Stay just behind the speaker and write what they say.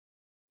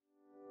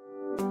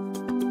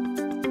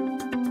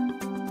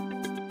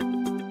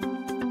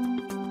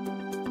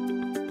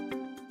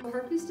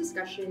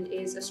discussion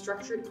is a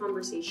structured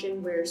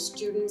conversation where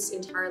students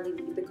entirely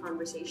lead the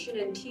conversation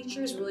and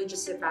teachers really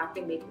just sit back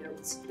and make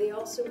notes. They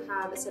also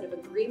have a set of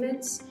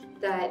agreements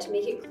that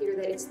make it clear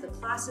that it's the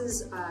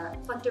class's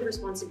collective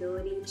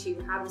responsibility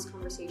to have this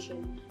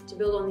conversation, to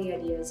build on the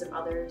ideas of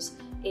others,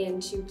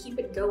 and to keep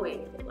it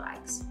going if it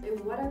lags. And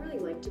what I really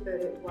liked about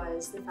it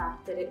was the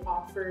fact that it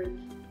offered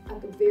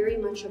very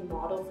much a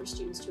model for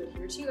students to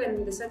adhere to, and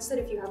in the sense that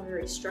if you have a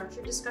very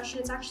structured discussion,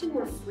 it's actually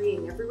more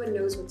freeing. Everyone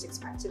knows what's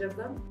expected of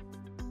them.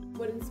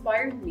 What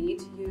inspired me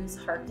to use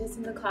Harkness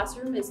in the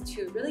classroom is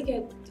to really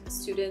get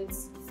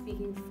students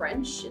speaking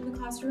French in the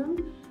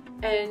classroom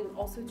and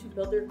also to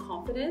build their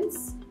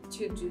confidence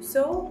to do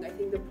so. I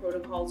think the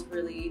protocols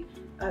really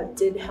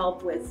did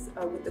help with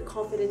the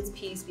confidence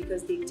piece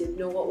because they did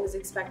know what was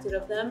expected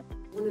of them.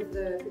 One of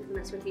the curriculum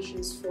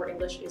expectations for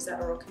English is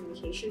that oral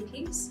communication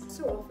piece.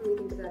 So often we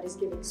think of that as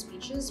giving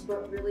speeches,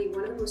 but really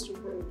one of the most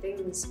important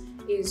things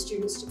is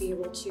students to be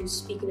able to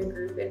speak in a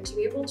group and to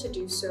be able to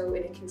do so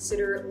in a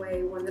considerate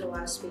way, one that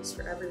allows space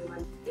for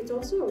everyone. It's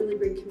also a really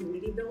great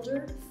community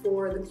builder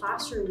for the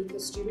classroom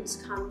because students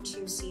come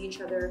to see each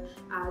other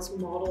as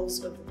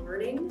models of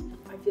learning.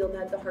 I feel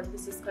that the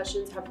Harkness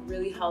discussions have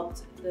really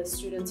helped the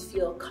students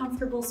feel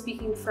comfortable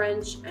speaking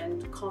French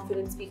and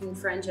confident speaking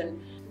French,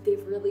 and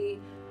they've really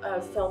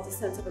felt a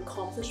sense of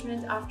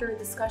accomplishment after a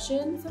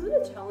discussion. Some of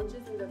the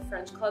challenges in the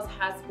French class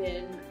has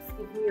been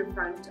speaking in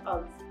front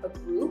of a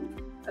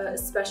group,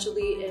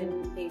 especially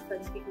in a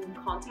French-speaking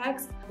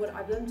context. What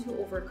I've done to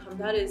overcome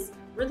that is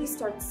really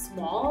start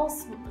small,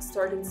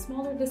 start in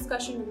smaller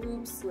discussion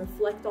groups,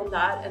 reflect on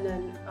that, and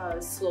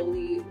then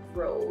slowly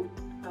grow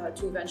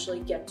to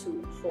eventually get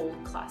to whole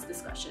class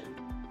discussion.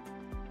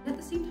 At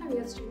the same time, you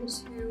have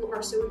students who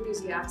are so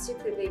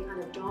enthusiastic that they kind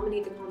of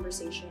dominate the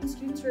conversation.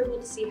 Students are able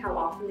to see how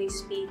often they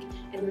speak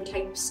and their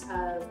types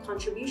of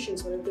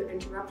contributions, whether they're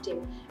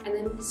interrupting, and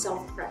then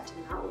self-correct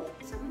in that way.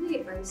 Some of the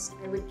advice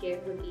I would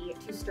give would be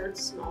to start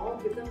small,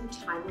 give them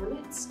time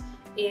limits,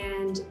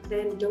 and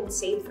then don't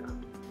save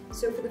them.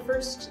 So for the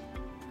first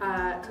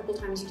couple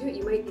times you do it,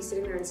 you might be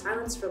sitting there in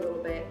silence for a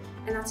little bit,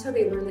 and that's how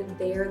they learn that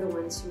they're the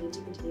ones who need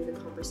to continue the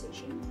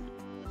conversation.